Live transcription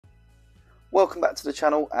Welcome back to the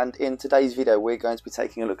channel, and in today's video we're going to be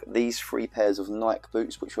taking a look at these three pairs of Nike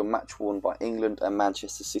boots which were match worn by England and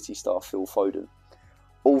Manchester City star Phil Foden.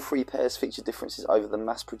 All three pairs feature differences over the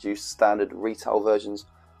mass-produced standard retail versions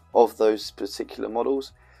of those particular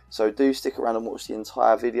models, so do stick around and watch the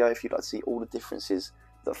entire video if you'd like to see all the differences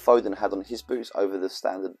that Foden had on his boots over the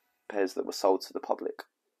standard pairs that were sold to the public.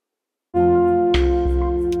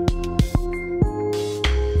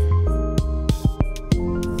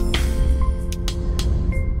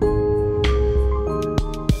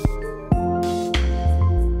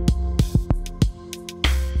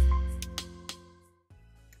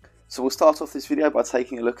 So we'll start off this video by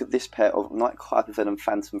taking a look at this pair of Nike Hypervenom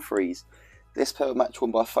Phantom 3s. This pair was match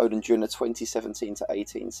worn by Foden during the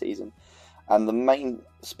 2017-18 season, and the main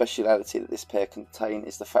speciality that this pair contain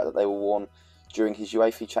is the fact that they were worn during his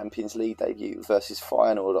UEFA Champions League debut versus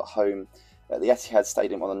Feyenoord at home at the Etihad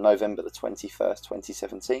Stadium on November the 21st,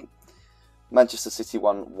 2017. Manchester City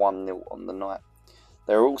won 1-0 on the night.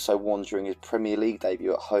 They were also worn during his Premier League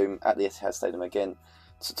debut at home at the Etihad Stadium again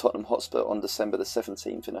to Tottenham Hotspur on December the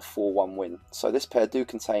 17th in a 4-1 win. So this pair do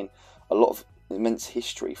contain a lot of immense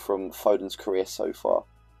history from Foden's career so far.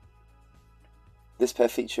 This pair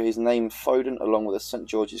feature his name Foden along with a St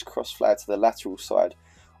George's cross flag to the lateral side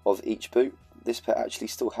of each boot. This pair actually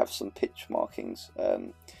still have some pitch markings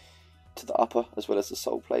to the upper as well as the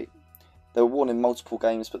sole plate. They were worn in multiple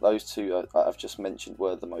games, but those two I've just mentioned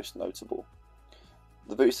were the most notable.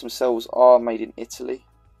 The boots themselves are made in Italy.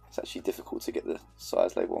 It's actually difficult to get the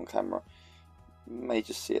size label on camera. You may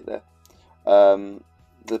just see it there.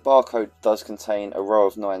 The barcode does contain a row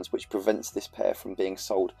of 9s which prevents this pair from being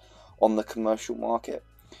sold on the commercial market.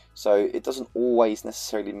 So it doesn't always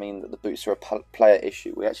necessarily mean that the boots are a player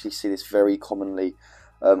issue. We actually see this very commonly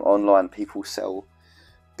online. People sell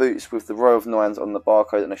boots with the row of 9s on the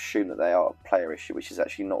barcode and assume that they are a player issue, which is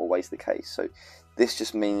actually not always the case. So this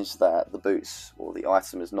just means that the boots or the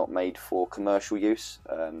item is not made for commercial use,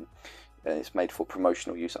 and it's made for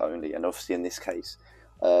promotional use only. And obviously in this case,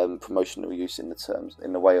 promotional use in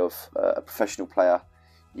the way of a professional player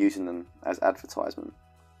using them as advertisement.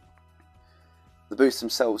 The boots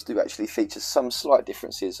themselves do actually feature some slight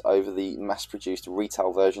differences over the mass-produced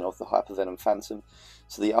retail version of the Hypervenom Phantom.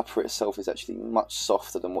 So the upper itself is actually much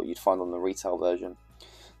softer than what you'd find on the retail version.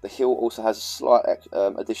 The heel also has a slight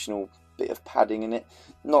additional bit of padding in it,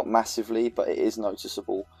 not massively, but it is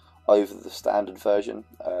noticeable over the standard version.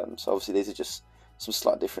 So obviously these are just some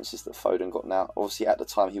slight differences that Foden got now. Obviously at the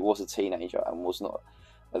time he was a teenager and was not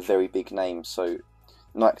a very big name, so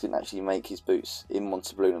Nike didn't actually make his boots in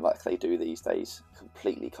Montebello like they do these days,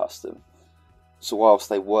 completely custom. So whilst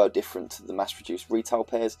they were different to the mass-produced retail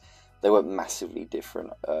pairs, they weren't massively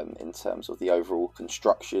different in terms of the overall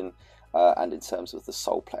construction and in terms of the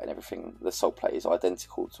sole plate and everything. The sole plate is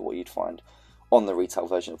identical to what you'd find on the retail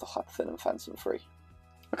version of the Hypervenom Phantom 3.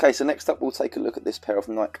 Okay, so next up we'll take a look at this pair of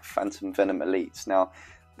Nike Phantom Venom Elites. Now,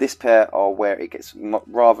 this pair are where it gets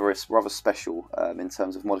rather special in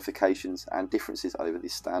terms of modifications and differences over the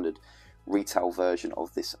standard retail version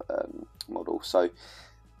of this model. So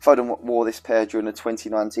Foden wore this pair during the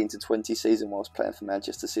 2019-20 season whilst playing for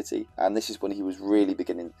Manchester City, and this is when he was really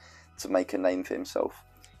beginning to make a name for himself.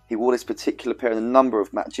 He wore this particular pair in a number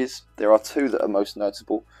of matches. There are two that are most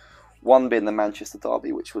notable, one being the Manchester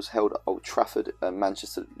derby, which was held at Old Trafford, and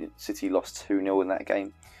Manchester City lost 2-0 in that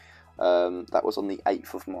game. That was on the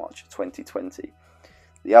 8th of March 2020.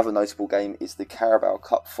 The other notable game is the Carabao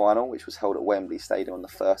Cup final, which was held at Wembley Stadium on the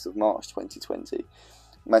 1st of March 2020.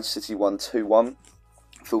 Manchester City won 2-1.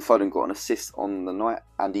 Phil Foden got an assist on the night,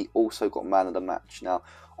 and he also got man of the match. Now,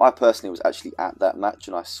 I personally was actually at that match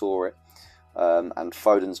and I saw it, and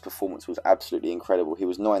Foden's performance was absolutely incredible. He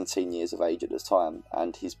was 19 years of age at the time,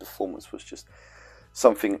 and his performance was just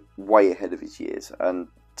something way ahead of his years. And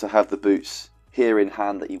to have the boots here in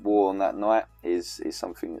hand that he wore on that night is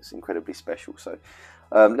something that's incredibly special. So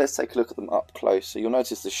let's take a look at them up close. So you'll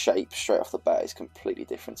notice the shape straight off the bat is completely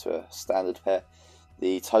different to a standard pair.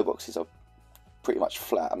 The toe boxes are pretty much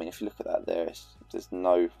flat. I mean, if you look at that there, there's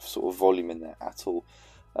no sort of volume in there at all.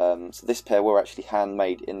 So this pair were actually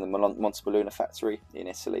handmade in the Montebello factory in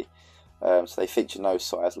Italy. So they feature no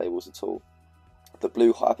size labels at all. The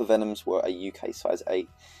blue Hypervenoms were a UK size 8.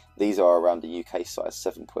 These are around a UK size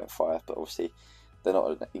 7.5, but obviously they're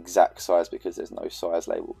not an exact size because there's no size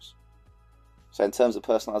labels. So in terms of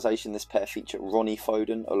personalisation, this pair feature Ronnie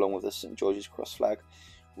Foden along with the St George's cross flag.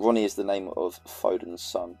 Ronnie is the name of Foden's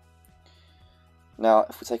son. Now,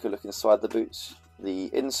 if we take a look inside the boots, the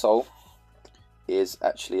insole is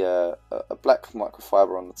actually a black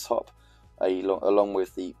microfiber on the top, along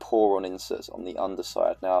with the pour-on inserts on the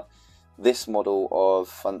underside. Now, this model of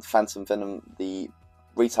Phantom Venom, the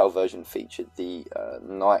retail version, featured the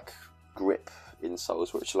Nike grip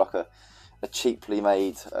insoles, which are like a cheaply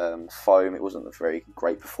made foam. It wasn't a very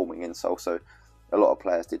great performing insole, so a lot of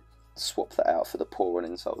players did swap that out for the poorer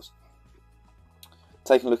insoles.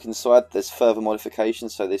 Taking a look inside, there's further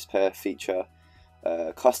modifications. So this pair feature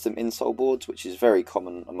custom insole boards, which is very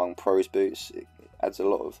common among pros boots. It adds a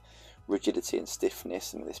lot of rigidity and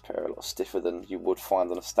stiffness, and this pair are a lot stiffer than you would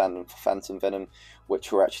find on a standard Phantom Venom,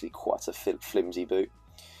 which were actually quite a flimsy boot.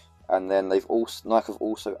 And then Nike have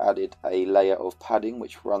also added a layer of padding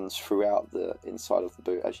which runs throughout the inside of the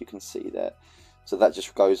boot, as you can see there. So that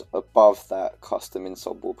just goes above that custom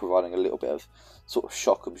insole board, providing a little bit of sort of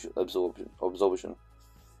shock absorption.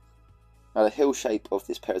 Now the heel shape of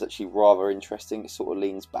this pair is actually rather interesting. It sort of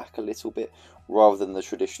leans back a little bit rather than the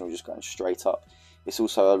traditional just going straight up. It's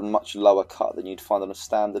also a much lower cut than you'd find on a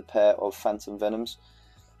standard pair of Phantom Venoms.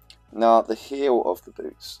 Now the heel of the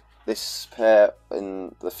boots, this pair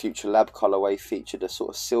in the Future Lab colourway featured a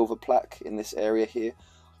sort of silver plaque in this area here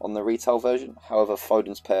on the retail version. However,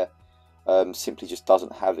 Foden's pair simply just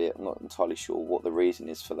doesn't have it. I'm not entirely sure what the reason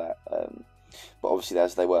is for that. But obviously,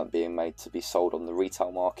 as they weren't being made to be sold on the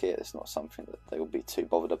retail market, it's not something that they would be too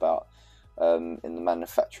bothered about in the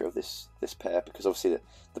manufacture of this pair, because obviously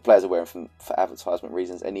the players are wearing them for advertisement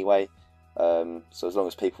reasons anyway. So as long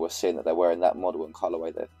as people are seeing that they're wearing that model and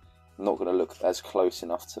colourway, they're not going to look as close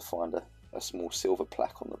enough to find a small silver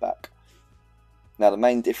plaque on the back. Now the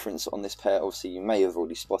main difference on this pair, obviously you may have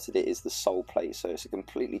already spotted it, is the sole plate. So it's a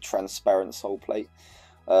completely transparent sole plate,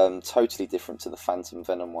 totally different to the Phantom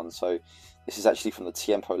Venom one. So this is actually from the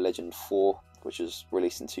Tiempo Legend 4, which was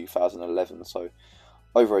released in 2011, so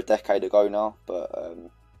over a decade ago now. But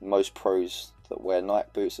most pros that wear Nike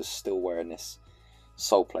boots are still wearing this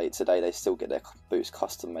sole plate today. They still get their boots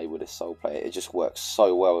custom made with this sole plate. It just works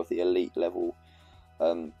so well with the elite level,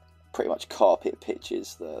 pretty much carpet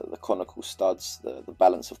pitches, the conical studs, the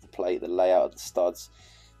balance of the plate, the layout of the studs.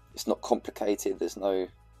 It's not complicated, there's no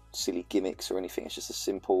silly gimmicks or anything. It's just a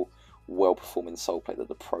simple, well-performing sole plate that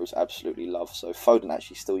the pros absolutely love. So Foden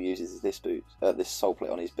actually still uses this sole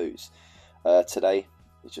plate on his boots today.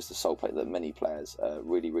 It's just a sole plate that many players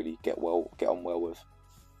really get on well with.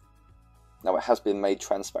 Now it has been made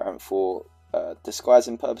transparent for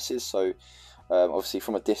disguising purposes, so obviously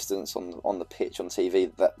from a distance on the pitch on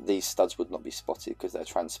TV, that these studs would not be spotted because they're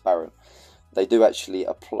transparent. They do actually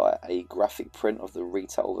apply a graphic print of the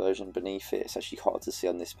retail version beneath it. It's actually hard to see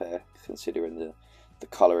on this pair considering the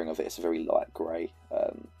colouring of it. It's a very light grey.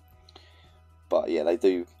 But yeah, they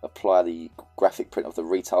do apply the graphic print of the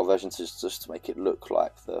retail version just to make it look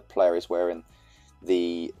like the player is wearing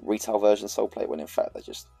the retail version sole plate, when in fact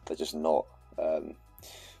they're just not.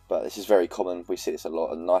 But this is very common. We see this a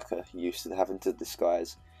lot, and Nike are used to having to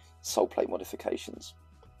disguise sole plate modifications.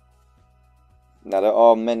 Now there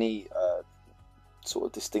are many sort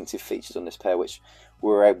of distinctive features on this pair which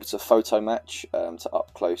we were able to photo match to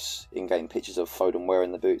up close in-game pictures of Foden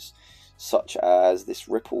wearing the boots, such as this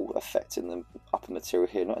ripple effect in the upper material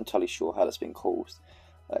here. Not entirely sure how that's been caused.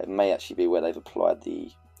 It may actually be where they've applied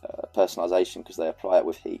the personalisation, because they apply it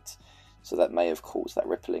with heat, so that may have caused that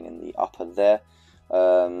rippling in the upper there.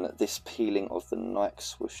 This peeling of the Nike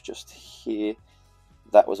swoosh just here,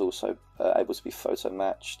 that was also able to be photo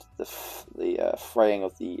matched. The fraying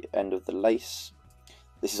of the end of the lace,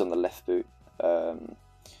 this is on the left boot,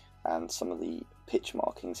 and some of the pitch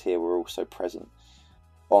markings here were also present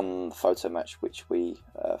on the photo match, which we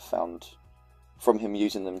found from him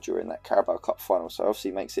using them during that Carabao Cup final. So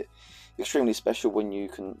obviously makes it extremely special when you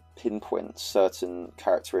can pinpoint certain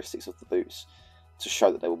characteristics of the boots to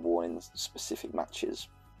show that they were worn in specific matches.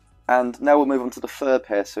 And now we'll move on to the third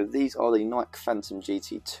pair. So these are the Nike Phantom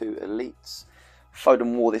GT2 Elites.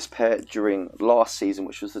 Foden wore this pair during last season,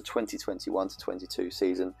 which was the 2021-22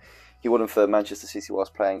 season. He wore them for Manchester City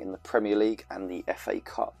whilst playing in the Premier League and the FA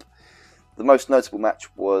Cup. The most notable match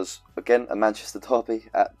was, again, a Manchester derby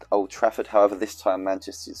at Old Trafford. However, this time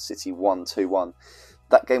Manchester City won 2-1.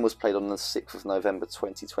 That game was played on the 6th of November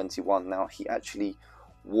 2021. Now, he actually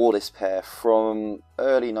wore this pair from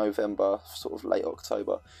early November, sort of late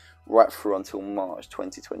October, right through until March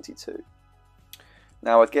 2022.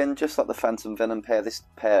 Now again, just like the Phantom Venom pair, this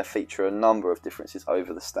pair feature a number of differences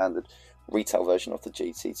over the standard retail version of the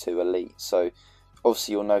GT2 Elite. So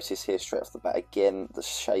obviously you'll notice here straight off the bat, again, the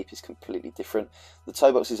shape is completely different. The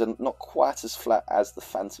toe boxes are not quite as flat as the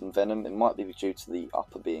Phantom Venom. It might be due to the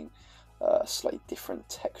upper being a slightly different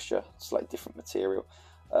texture, slightly different material,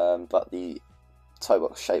 but the toe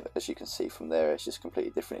box shape, as you can see from there, is just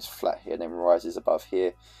completely different. It's flat here and then rises above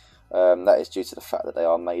here. That is due to the fact that they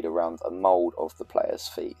are made around a mould of the player's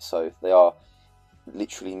feet, so they are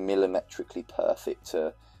literally millimetrically perfect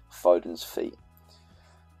to Foden's feet.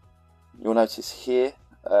 You'll notice here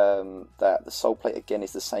that the sole plate again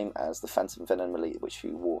is the same as the Phantom Venom Elite which he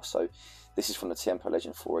wore, so this is from the Tempo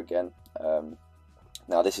Legend 4 again.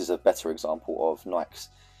 Now this is a better example of Nike's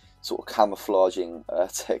sort of camouflaging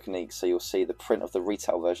technique, so you'll see the print of the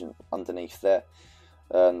retail version underneath there.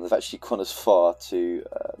 They've actually gone as far to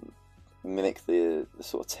mimic the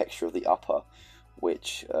sort of texture of the upper,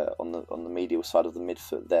 which on the medial side of the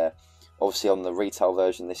midfoot there. Obviously on the retail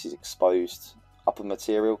version this is exposed upper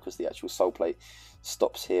material because the actual sole plate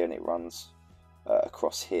stops here and it runs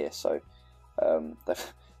across here, so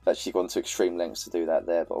they've actually gone to extreme lengths to do that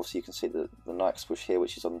there. But obviously you can see the Nike swoosh here,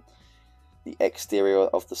 which is on the exterior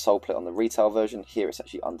of the sole plate on the retail version. Here it's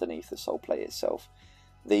actually underneath the sole plate itself.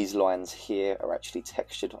 These lines here are actually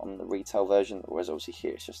textured on the retail version, whereas obviously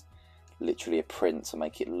here it's just literally a print to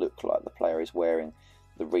make it look like the player is wearing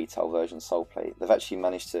the retail version sole plate. They've actually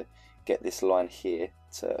managed to get this line here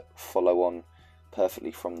to follow on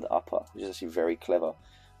perfectly from the upper, which is actually very clever.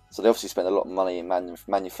 So they obviously spend a lot of money in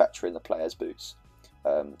manufacturing the player's boots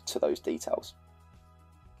to those details.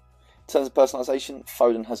 In terms of personalisation,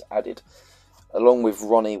 Foden has added, along with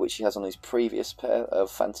Ronnie, which he has on his previous pair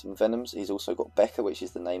of Phantom Venoms, he's also got Becca, which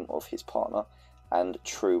is the name of his partner, and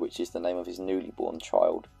True, which is the name of his newly born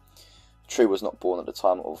child. True was not born at the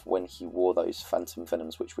time of when he wore those Phantom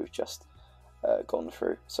Venoms, which we've just gone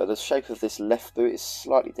through. So the shape of this left boot is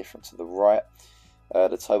slightly different to the right.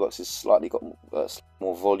 The toe box has slightly got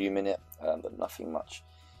more volume in it, but nothing much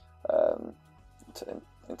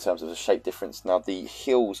in terms of the shape difference. Now the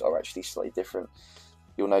heels are actually slightly different.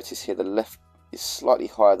 You'll notice here the left is slightly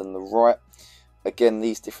higher than the right. Again,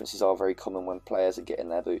 these differences are very common when players are getting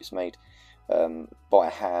their boots made by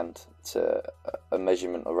hand to a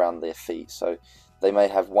measurement around their feet. So they may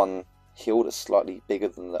have one heel that's slightly bigger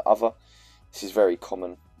than the other. This is very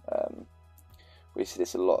common. We see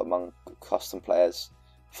this a lot among custom players'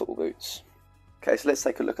 football boots. Okay, so let's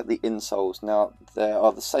take a look at the insoles. Now, they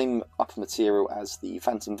are the same upper material as the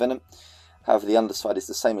Phantom Venom. However, the underside is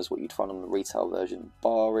the same as what you'd find on the retail version,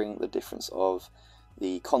 barring the difference of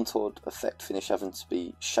the contoured effect finish having to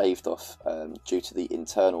be shaved off due to the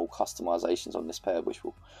internal customizations on this pair, which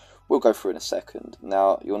we'll go through in a second.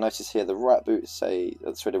 Now, you'll notice here the right boot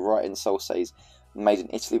the right insole says made in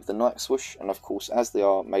Italy with the Nike swoosh, and of course, as they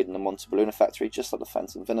are made in the Montebelluna factory, just like the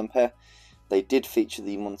Phantom Venom pair, they did feature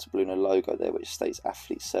the Montebelluna logo there, which states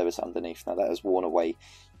Athlete Service underneath. Now that has worn away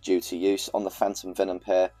due to use. On the Phantom Venom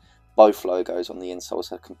pair, both logos on the insoles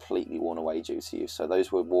have completely worn away due to use, so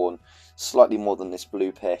those were worn slightly more than this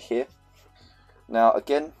blue pair here. Now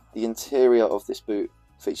again, the interior of this boot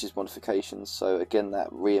features modifications, so again that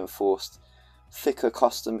reinforced thicker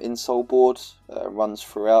custom insole board runs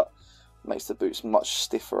throughout, makes the boots much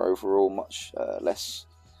stiffer overall, much less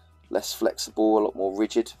flexible, a lot more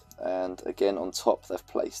rigid. And again, on top they've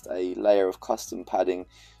placed a layer of custom padding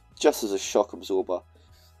just as a shock absorber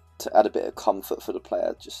to add a bit of comfort for the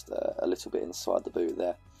player, just a little bit inside the boot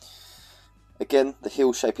there. Again, the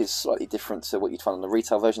heel shape is slightly different to what you'd find on the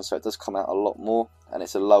retail version, so it does come out a lot more, and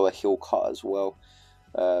it's a lower heel cut as well.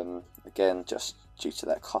 Again, just due to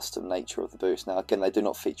that custom nature of the boots. Now again, they do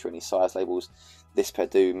not feature any size labels. This pair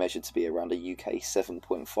do measure to be around a UK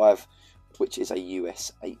 7.5, which is a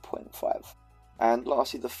US 8.5. And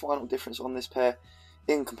lastly, the final difference on this pair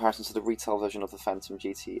in comparison to the retail version of the Phantom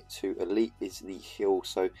GT2 Elite is the heel.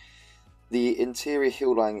 So the interior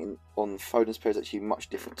heel lining on Foden's pair is actually much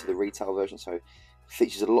different to the retail version, so it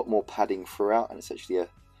features a lot more padding throughout, and it's actually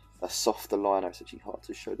a softer liner. It's actually hard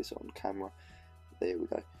to show this on camera. There we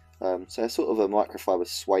go. So it's sort of a microfiber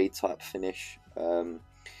suede type finish.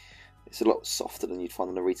 It's a lot softer than you'd find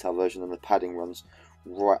on the retail version, and the padding runs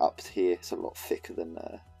right up here. It's a lot thicker than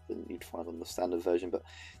you'd find on the standard version, but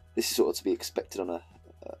this is sort of to be expected on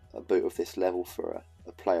a boot of this level for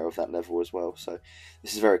a player of that level as well. So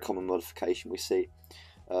this is a very common modification we see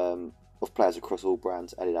of players across all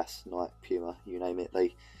brands, Adidas, Nike, Puma, you name it.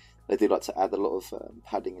 They do like to add a lot of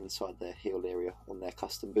padding inside their heel area on their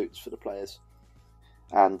custom boots for the players.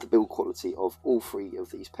 And the build quality of all three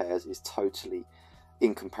of these pairs is totally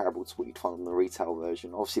incomparable to what you'd find on the retail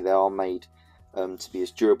version. Obviously they are made to be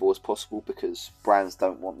as durable as possible, because brands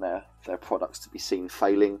don't want their products to be seen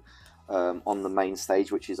failing on the main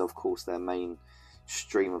stage, which is of course their main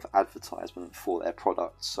stream of advertisement for their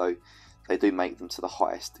products. So they do make them to the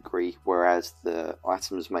highest degree, whereas the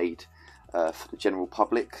items made for the general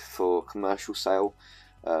public for commercial sale,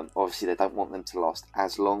 obviously they don't want them to last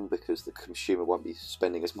as long, because the consumer won't be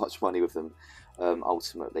spending as much money with them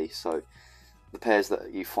ultimately. So the pairs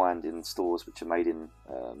that you find in stores which are made in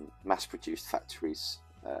mass-produced factories,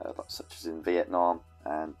 such as in Vietnam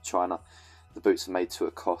and China, the boots are made to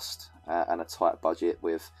a cost and a tight budget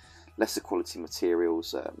with lesser quality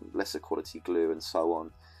materials, lesser quality glue, and so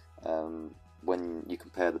on. When you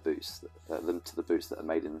compare the boots, them to the boots that are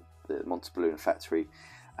made in the Montebello factory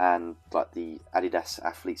and like the Adidas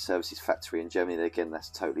Athlete Services factory in Germany, again, that's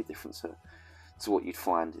totally different to what you'd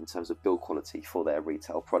find in terms of build quality for their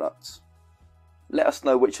retail products. Let us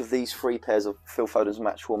know which of these 3 pairs of Phil Foden's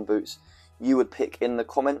match worn boots you would pick in the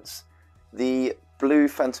comments. The blue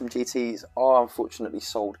Phantom GTs are unfortunately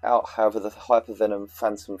sold out, however the Hypervenom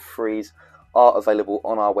Phantom 3s are available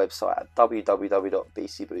on our website at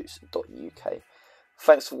www.bcboots.uk.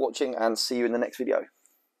 Thanks for watching and see you in the next video.